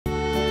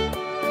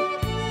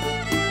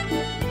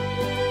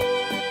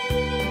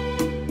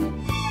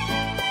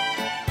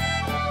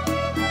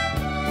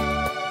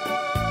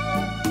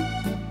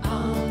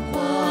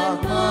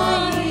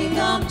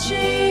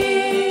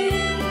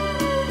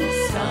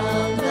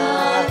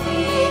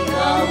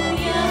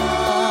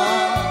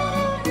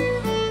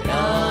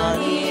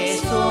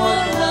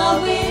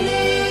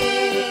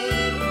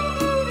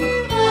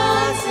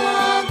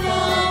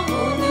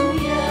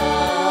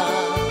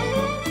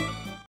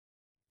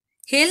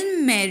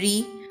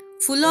Mary,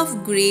 full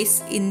of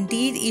grace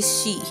indeed is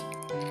she,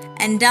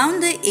 and down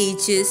the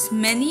ages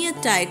many a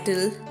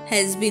title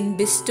has been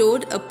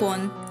bestowed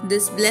upon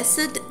this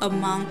blessed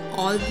among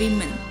all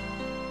women.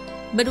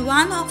 But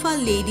one of Our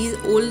Lady's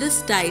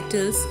oldest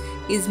titles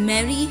is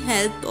Mary,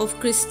 Help of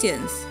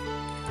Christians.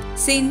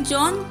 Saint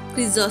John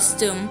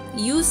Chrysostom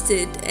used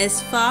it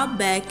as far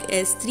back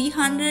as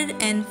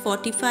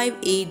 345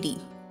 AD.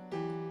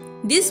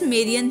 This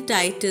Marian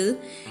title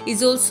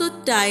is also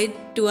tied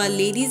to Our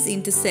Lady's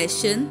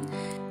intercession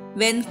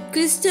when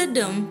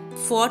Christendom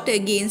fought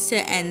against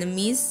her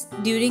enemies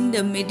during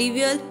the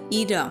medieval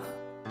era.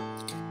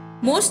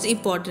 Most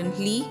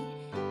importantly,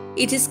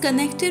 it is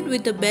connected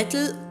with the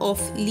Battle of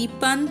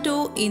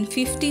Lepanto in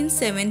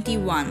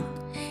 1571,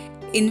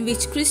 in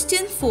which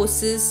Christian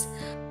forces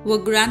were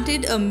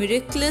granted a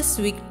miraculous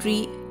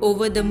victory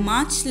over the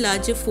much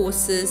larger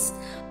forces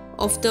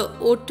of the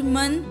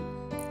Ottoman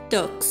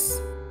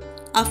Turks.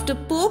 After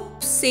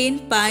Pope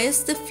Saint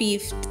Pius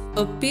V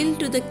appealed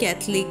to the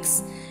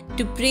Catholics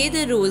to pray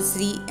the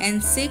Rosary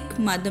and seek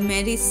Mother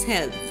Mary's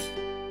help.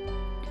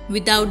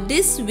 Without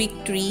this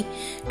victory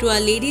to Our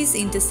Lady's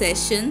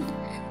intercession,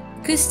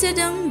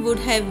 Christendom would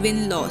have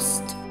been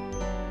lost.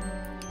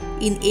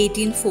 In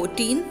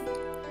 1814,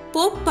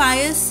 Pope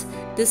Pius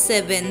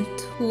VII,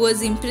 who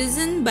was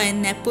imprisoned by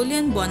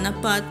Napoleon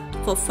Bonaparte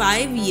for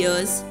 5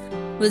 years,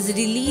 was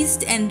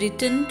released and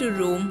returned to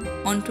Rome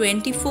on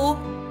 24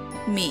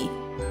 May.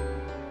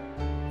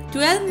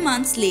 12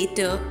 months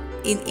later,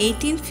 in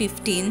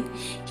 1815,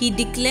 he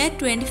declared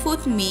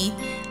 24th May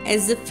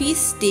as the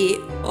feast day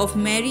of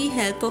Mary,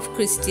 Help of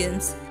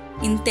Christians,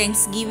 in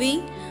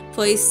thanksgiving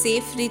for his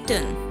safe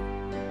return.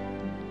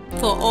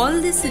 For all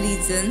these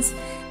reasons,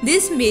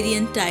 this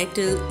Marian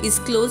title is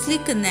closely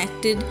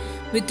connected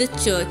with the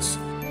Church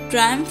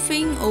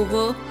triumphing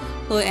over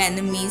her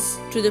enemies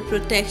through the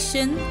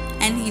protection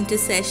and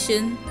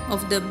intercession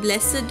of the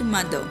Blessed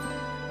Mother.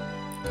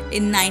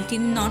 In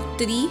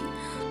 1903,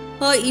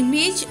 her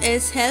image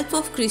as Help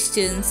of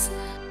Christians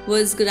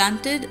was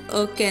granted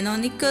a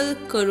canonical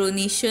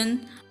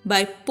coronation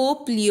by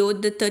Pope Leo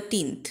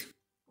XIII.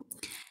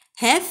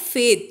 Have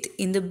faith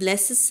in the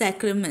Blessed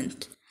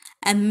Sacrament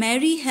and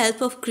Mary,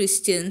 Help of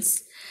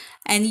Christians,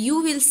 and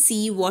you will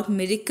see what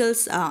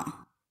miracles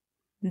are.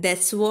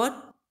 That's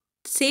what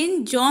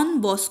Saint John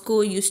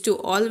Bosco used to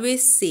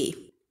always say.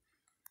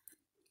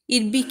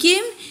 It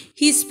became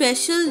his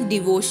special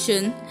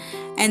devotion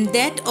and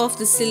that of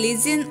the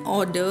Salesian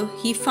order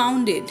he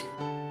founded.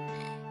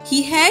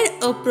 He had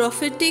a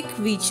prophetic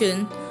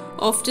vision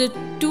of the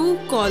 2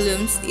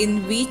 columns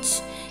in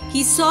which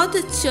he saw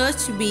the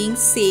Church being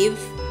saved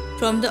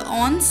from the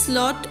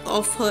onslaught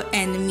of her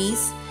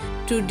enemies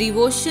through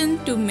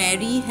devotion to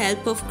Mary,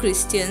 Help of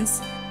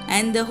Christians,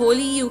 and the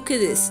Holy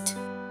Eucharist.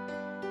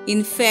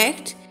 In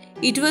fact,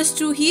 it was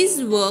through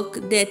his work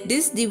that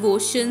this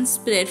devotion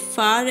spread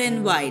far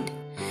and wide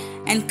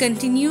and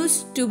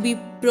continues to be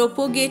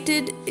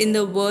propagated in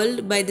the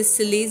world by the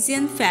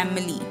Salesian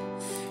family,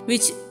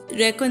 which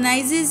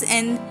recognizes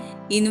and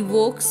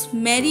invokes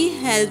Mary,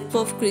 Help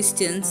of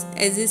Christians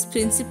as its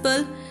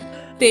principal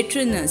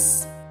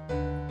patroness.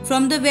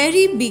 From the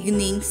very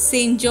beginning,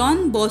 Saint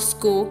John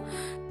Bosco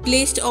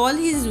placed all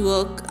his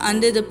work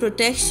under the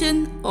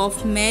protection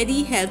of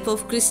Mary, Help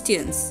of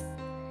Christians.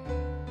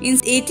 In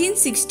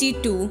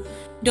 1862,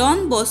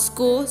 Don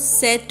Bosco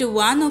said to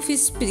one of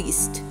his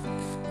priests,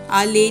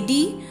 "Our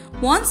Lady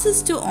wants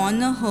us to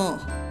honor her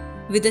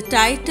with the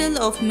title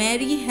of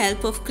Mary,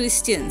 Help of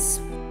Christians.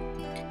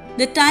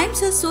 The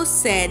times are so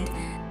sad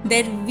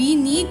that we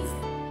need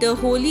the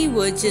Holy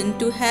Virgin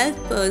to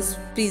help us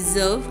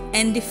preserve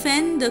and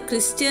defend the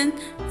Christian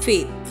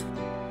faith.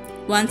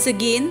 Once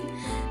again,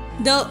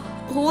 the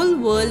whole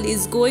world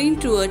is going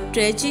through a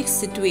tragic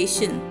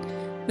situation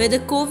where the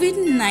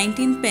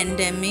COVID-19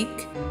 pandemic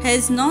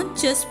has not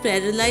just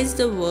paralyzed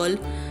the world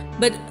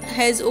but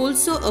has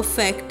also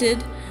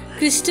affected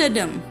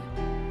Christendom.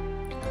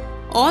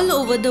 All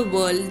over the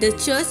world, the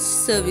church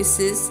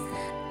services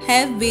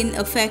have been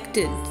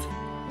affected.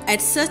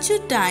 At such a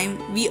time,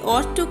 we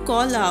ought to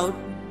call out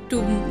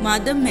to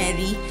Mother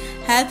Mary,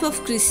 Help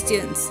of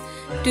Christians,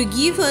 to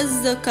give us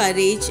the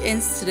courage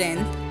and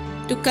strength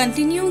to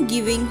continue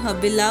giving her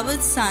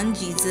beloved Son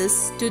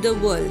Jesus to the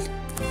world,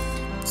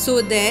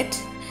 so that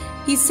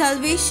His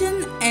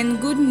salvation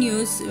and good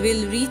news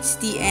will reach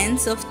the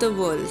ends of the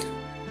world.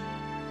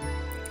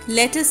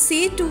 Let us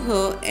say to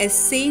her as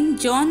Saint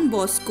John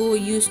Bosco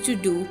used to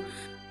do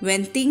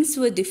when things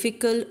were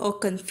difficult or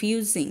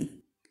confusing,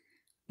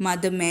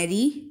 Mother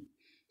Mary,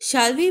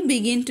 shall we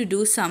begin to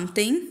do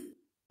something?